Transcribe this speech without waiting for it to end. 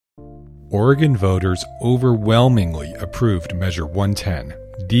Oregon voters overwhelmingly approved Measure 110,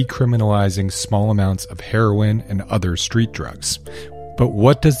 decriminalizing small amounts of heroin and other street drugs. But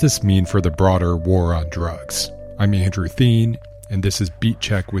what does this mean for the broader war on drugs? I'm Andrew Thien, and this is Beat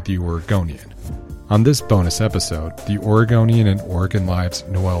Check with the Oregonian. On this bonus episode, the Oregonian and Oregon Live's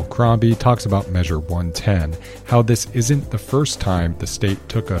Noelle Crombie talks about Measure 110, how this isn't the first time the state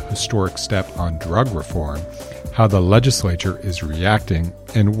took a historic step on drug reform, how the legislature is reacting,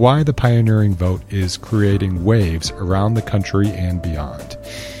 and why the pioneering vote is creating waves around the country and beyond.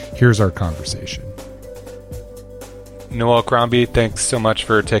 Here's our conversation. Noelle Crombie, thanks so much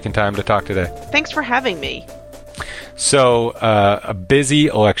for taking time to talk today. Thanks for having me. So, a busy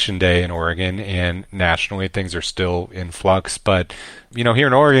election day in Oregon, and nationally things are still in flux. But, here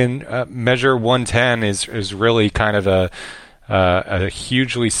in Oregon, Measure 110 is really kind of a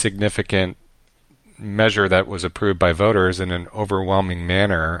hugely significant measure that was approved by voters in an overwhelming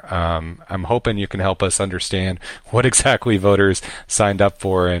manner. I'm hoping you can help us understand what exactly voters signed up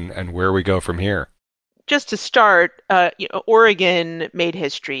for and where we go from here. Just to start, Oregon made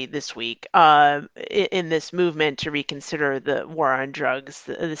history this week in this movement to reconsider the war on drugs.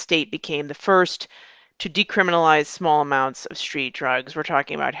 The state became the first to decriminalize small amounts of street drugs. We're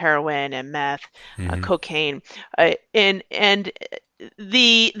talking about heroin and meth, cocaine, and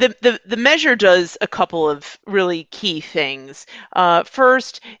the measure does a couple of really key things.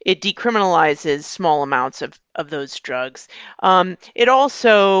 First, it decriminalizes small amounts of those drugs. It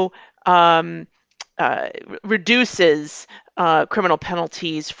also reduces criminal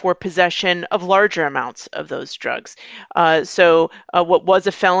penalties for possession of larger amounts of those drugs. So what was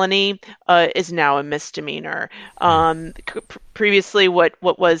a felony is now a misdemeanor. Previously, what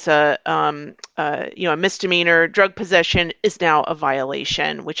was a misdemeanor drug possession is now a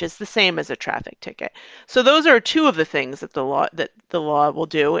violation, which is the same as a traffic ticket. So those are two of the things that the law will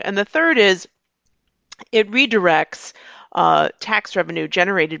do. And the third is it redirects tax revenue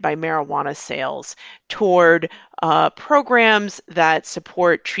generated by marijuana sales toward programs that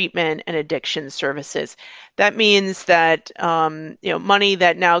support treatment and addiction services. That means that money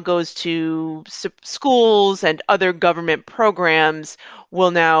that now goes to schools and other government programs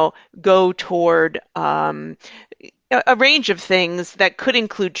will now go toward a range of things that could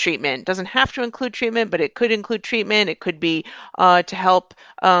include treatment. It doesn't have to include treatment, but it could include treatment. It could be to help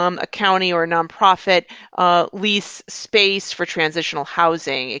a county or a nonprofit lease space for transitional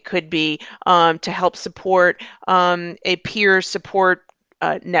housing. It could be to help support a peer support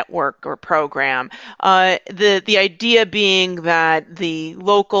network or program. The idea being that the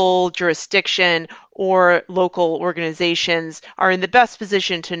local jurisdiction or local organizations are in the best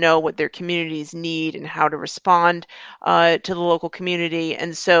position to know what their communities need and how to respond to the local community.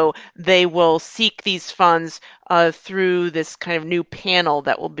 And so they will seek these funds through this kind of new panel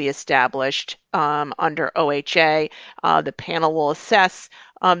that will be established under OHA. The panel will assess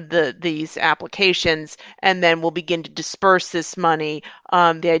these applications, and then we'll begin to disperse this money.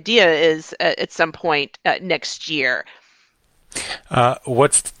 The idea is at some point next year.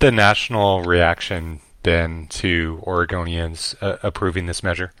 What's the national reaction then to Oregonians approving this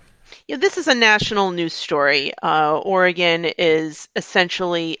measure? This is a national news story. Oregon is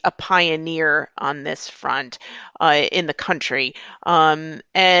essentially a pioneer on this front in the country. I've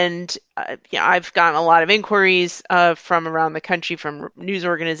gotten a lot of inquiries from around the country, from news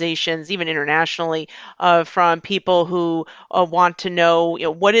organizations, even internationally, from people who want to know,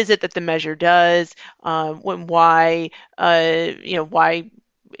 what is it that the measure does, why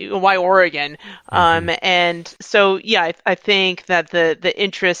Oregon? And so, I think that the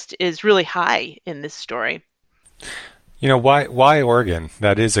interest is really high in this story. Why Oregon?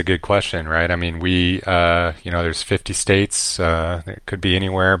 That is a good question, right? I mean, there's 50 states. It could be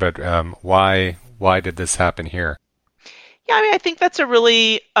anywhere, but why did this happen here? Yeah, I think that's a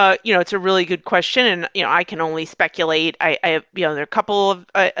really, it's a really good question, and I can only speculate. There are a couple of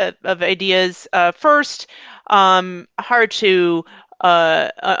ideas. First, hard to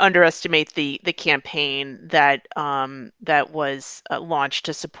underestimate the campaign that was launched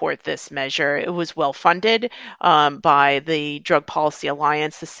to support this measure. It was well funded by the Drug Policy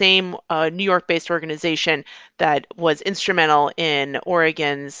Alliance, the same New York-based organization that was instrumental in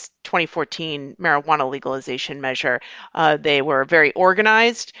Oregon's 2014 marijuana legalization measure. They were very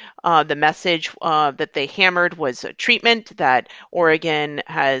organized. The message that they hammered was treatment, that Oregon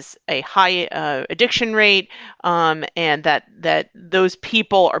has a high addiction rate, and that those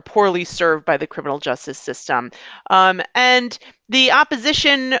people are poorly served by the criminal justice system. And The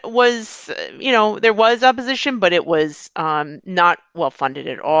opposition was, there was opposition, but it was not well funded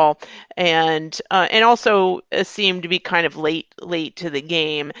at all, and also seemed to be kind of late to the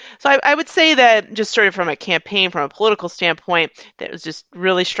game. So I would say that just sort of from a campaign, from a political standpoint, that was just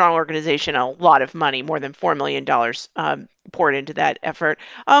really strong organization, a lot of money, more than $4 million poured into that effort,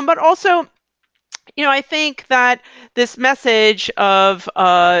 but also. I think that this message of,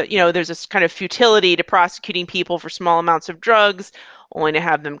 there's this kind of futility to prosecuting people for small amounts of drugs, only to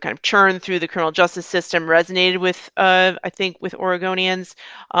have them kind of churn through the criminal justice system, resonated with, I think, with Oregonians.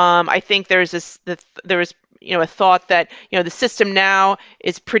 I think there was, a thought that, the system now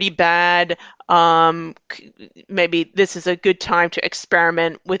is pretty bad. Maybe this is a good time to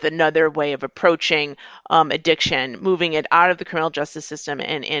experiment with another way of approaching addiction, moving it out of the criminal justice system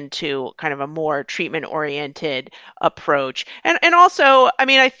and into kind of a more treatment-oriented approach. And also, I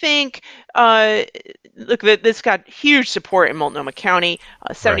mean, I think look, this got huge support in Multnomah County.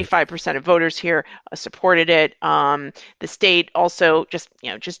 Right. 75% of voters here supported it. The state also just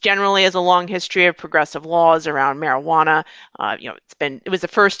generally has a long history of progressive laws around marijuana. It was the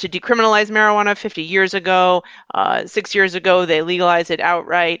first to decriminalize marijuana 50 years ago. 6 years ago, they legalized it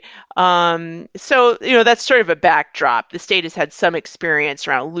outright. So, that's sort of a backdrop. The state has had some experience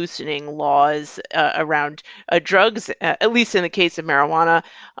around loosening laws around drugs, at least in the case of marijuana.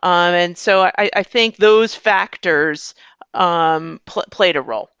 And so I think those factors played a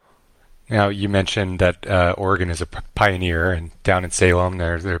role. Now, you mentioned that Oregon is a pioneer, and down in Salem,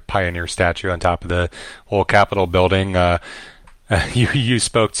 there's their pioneer statue on top of the whole Capitol building. You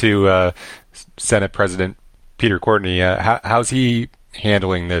spoke to Senate President Peter Courtney. How's he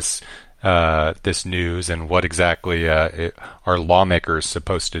handling this news, and what exactly are lawmakers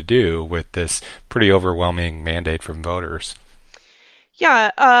supposed to do with this pretty overwhelming mandate from voters?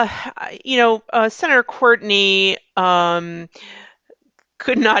 Yeah, Senator Courtney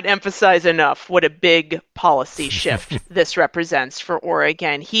could not emphasize enough what a big policy shift this represents for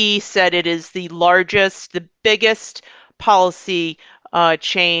Oregon. He said it is the biggest policy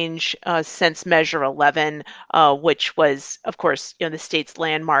change since Measure 11, which was, of course, the state's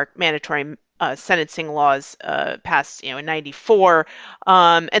landmark mandatory sentencing laws passed, in '94,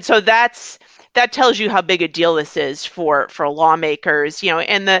 and so that tells you how big a deal this is for lawmakers,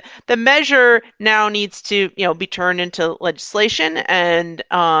 and the measure now needs to, be turned into legislation, and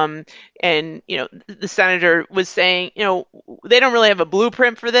the senator was saying, they don't really have a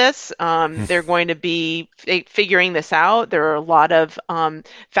blueprint for this. They're going to be figuring this out. There are a lot of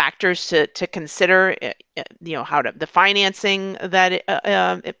factors to consider, the financing,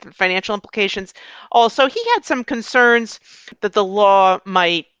 financial implications. Also, he had some concerns that the law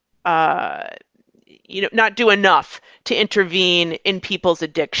might not do enough to intervene in people's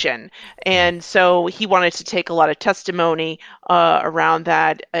addiction. And so he wanted to take a lot of testimony around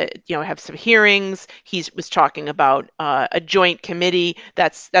that, have some hearings. He was talking about a joint committee.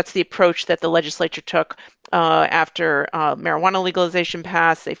 That's the approach that the legislature took after marijuana legalization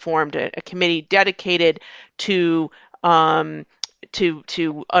passed. They formed a committee dedicated to rolling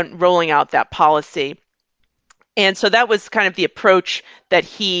out that policy. And so that was kind of the approach that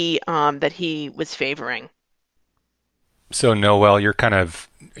he was favoring. So, Noel, you're kind of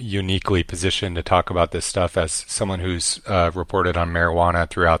uniquely positioned to talk about this stuff as someone who's reported on marijuana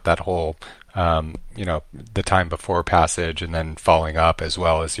throughout that whole, the time before passage and then following up, as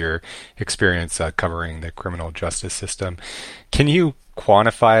well as your experience covering the criminal justice system. Can you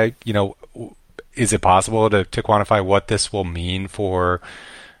quantify, is it possible to quantify what this will mean for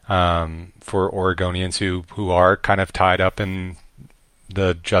Oregonians who are kind of tied up in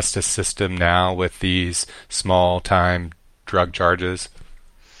the justice system now with these small-time drug charges?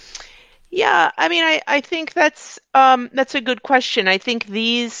 Yeah, I mean, I think that's a good question. I think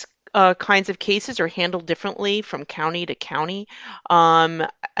these kinds of cases are handled differently from county to county, and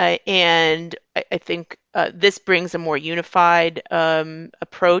I think this brings a more unified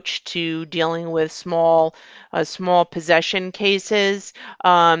approach to dealing with small possession cases.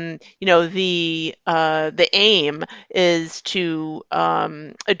 The aim is to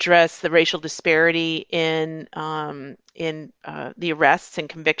address the racial disparity in the arrests and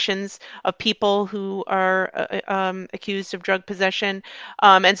convictions of people who are accused of drug possession.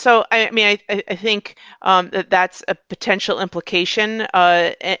 And so, I mean, I think that's a potential implication.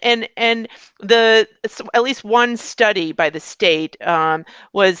 And at least one study by the state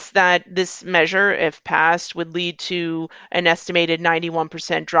was that this measure, if passed, would lead to an estimated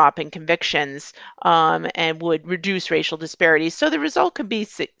 91% drop in convictions and would reduce racial disparities. So the result could be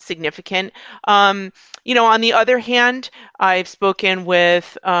significant. On the other hand, And I've spoken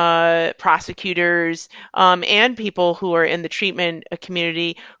with prosecutors and people who are in the treatment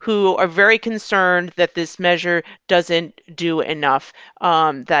community who are very concerned that this measure doesn't do enough,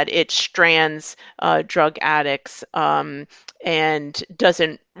 that it strands drug addicts, and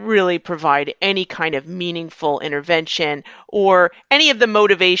doesn't really provide any kind of meaningful intervention or any of the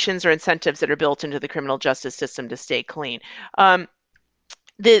motivations or incentives that are built into the criminal justice system to stay clean. Um,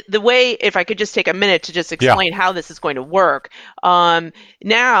 the way, if I could just take a minute to just Yeah. explain how this is going to work.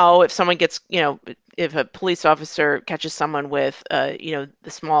 Now, if someone gets, if a police officer catches someone with, the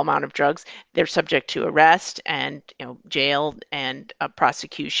small amount of drugs, they're subject to arrest and, jail and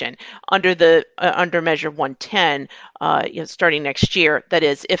prosecution under the under Measure 110, starting next year. That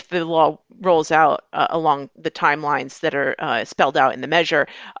is, if the law rolls out along the timelines that are spelled out in the measure,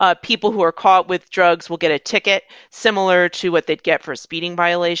 people who are caught with drugs will get a ticket similar to what they'd get for a speeding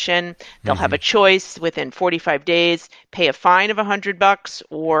violation. They'll have Hmm. a choice within 45 days, pay a fine of $100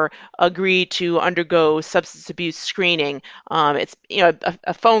 or agree to undergo substance abuse screening. It's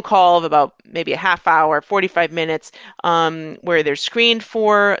a phone call of about maybe a half hour, 45 minutes, where they're screened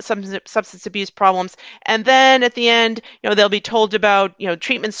for substance abuse problems, and then at the end, they'll be told about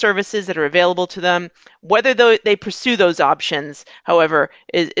treatment services that are available to them. Whether they pursue those options, however,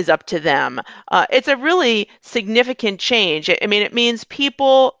 is up to them. It's a really significant change. I mean, it means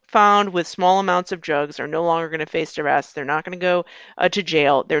people found with small amounts of drugs are no longer going to face arrest. They're not going to go to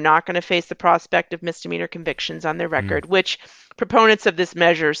jail. They're not going to face the prospect of misdemeanor convictions on their record, which proponents of this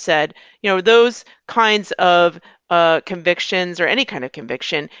measure said, those kinds of convictions or any kind of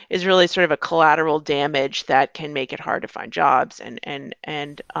conviction is really sort of a collateral damage that can make it hard to find jobs and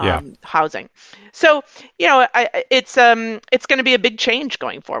Yeah. housing. So, it's going to be a big change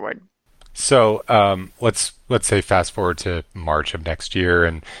going forward. So let's say fast forward to March of next year,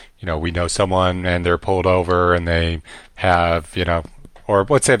 and we know someone, and they're pulled over, and they have or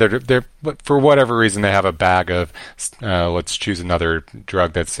let's say they're for whatever reason they have a bag of let's choose another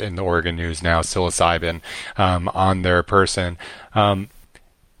drug that's in the Oregon news now, psilocybin, on their person.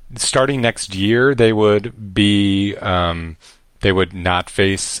 Starting next year, they would not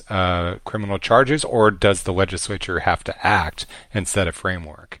face criminal charges, or does the legislature have to act and set a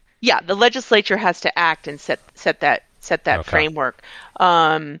framework? Yeah, the legislature has to act and set that Okay. framework.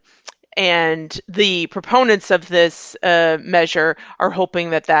 And the proponents of this measure are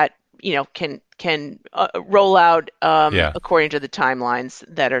hoping that can roll out Yeah. according to the timelines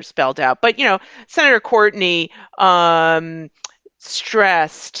that are spelled out. But Senator Courtney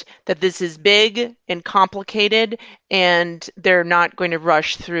stressed that this is big and complicated, and they're not going to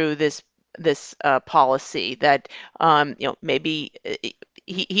rush through this policy. That maybe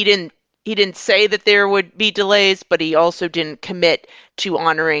he didn't say that there would be delays, but he also didn't commit to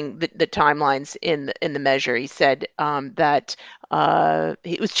honoring the timelines in the measure. He said that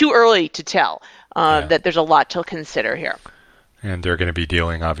it was too early to tell, Yeah. that there's a lot to consider here. And they're going to be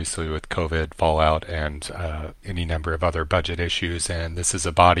dealing, obviously, with COVID fallout and any number of other budget issues. And this is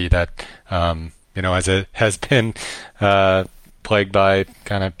a body that, has been plagued by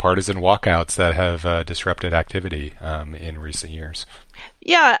kind of partisan walkouts that have disrupted activity in recent years.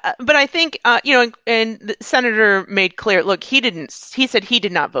 Yeah, but I think and the senator made clear. Look, he didn't. He said he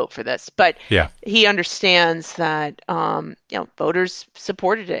did not vote for this, but Yeah. he understands that voters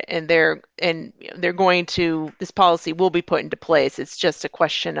supported it, and they're going to. This policy will be put into place. It's just a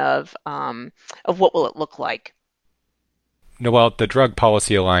question of what will it look like. Noel, the Drug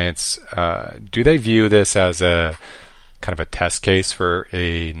Policy Alliance, do they view this as a kind of a test case for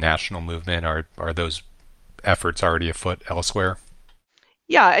a national movement, or are those efforts already afoot elsewhere?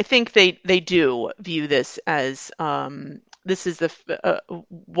 Yeah, I think they do view this as this is the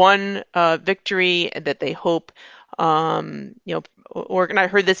one victory that they hope. Or and I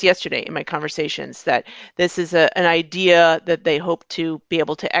heard this yesterday in my conversations that this is an idea that they hope to be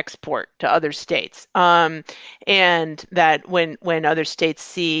able to export to other states, and that when other states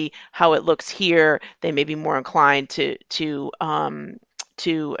see how it looks here, they may be more inclined to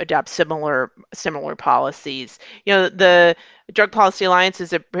adopt similar policies. The Drug Policy Alliance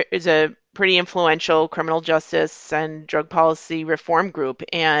is a pretty influential criminal justice and drug policy reform group,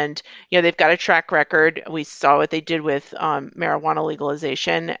 and they've got a track record. We saw what they did with marijuana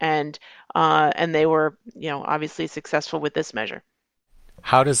legalization, and they were obviously successful with this measure.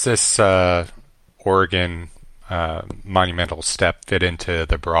 How does this Oregon monumental step fit into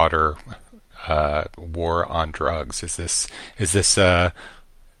the broader war on drugs? Is this a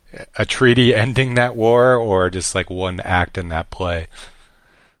treaty ending that war, or just like one act in that play?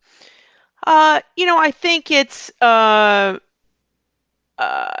 I think it's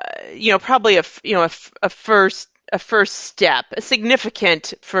probably a first first step, a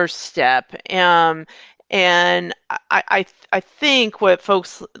significant first step. And I think what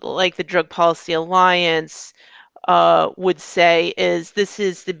folks like the Drug Policy Alliance would say is this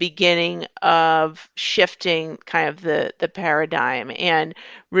is the beginning of shifting kind of the paradigm and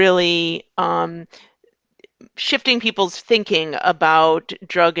really shifting people's thinking about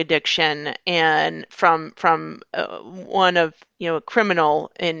drug addiction and from one of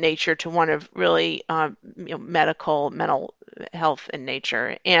criminal in nature to one of really mental health in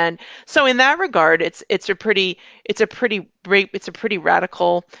nature. And so in that regard, it's a pretty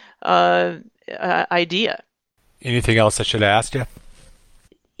radical idea. Anything else I should ask you?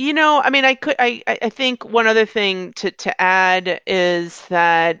 I mean, I think one other thing to add is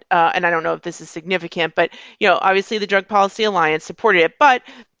that, and I don't know if this is significant, but, obviously the Drug Policy Alliance supported it, but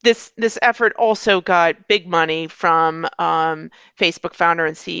this effort also got big money from Facebook founder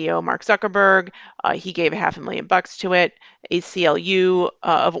and CEO Mark Zuckerberg. He gave $500,000 to it. ACLU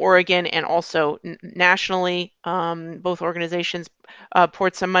of Oregon and also nationally, both organizations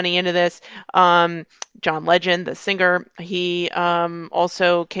poured some money into this. John Legend, the singer, he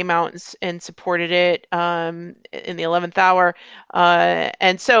also came out and supported it in the 11th hour,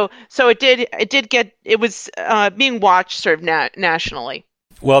 and so it was being watched sort of nationally.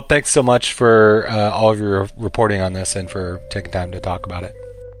 Well, thanks so much for all of your reporting on this and for taking time to talk about it.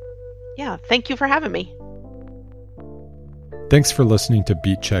 Yeah, thank you for having me. Thanks for listening to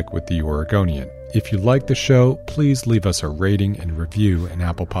Beat Check with the Oregonian. If you like the show, please leave us a rating and review in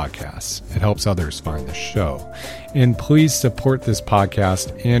Apple Podcasts. It helps others find the show. And please support this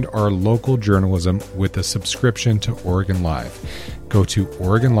podcast and our local journalism with a subscription to Oregon Live. Go to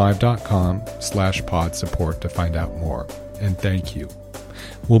OregonLive.com/pod support to find out more. And thank you.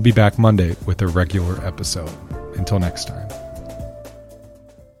 We'll be back Monday with a regular episode. Until next time.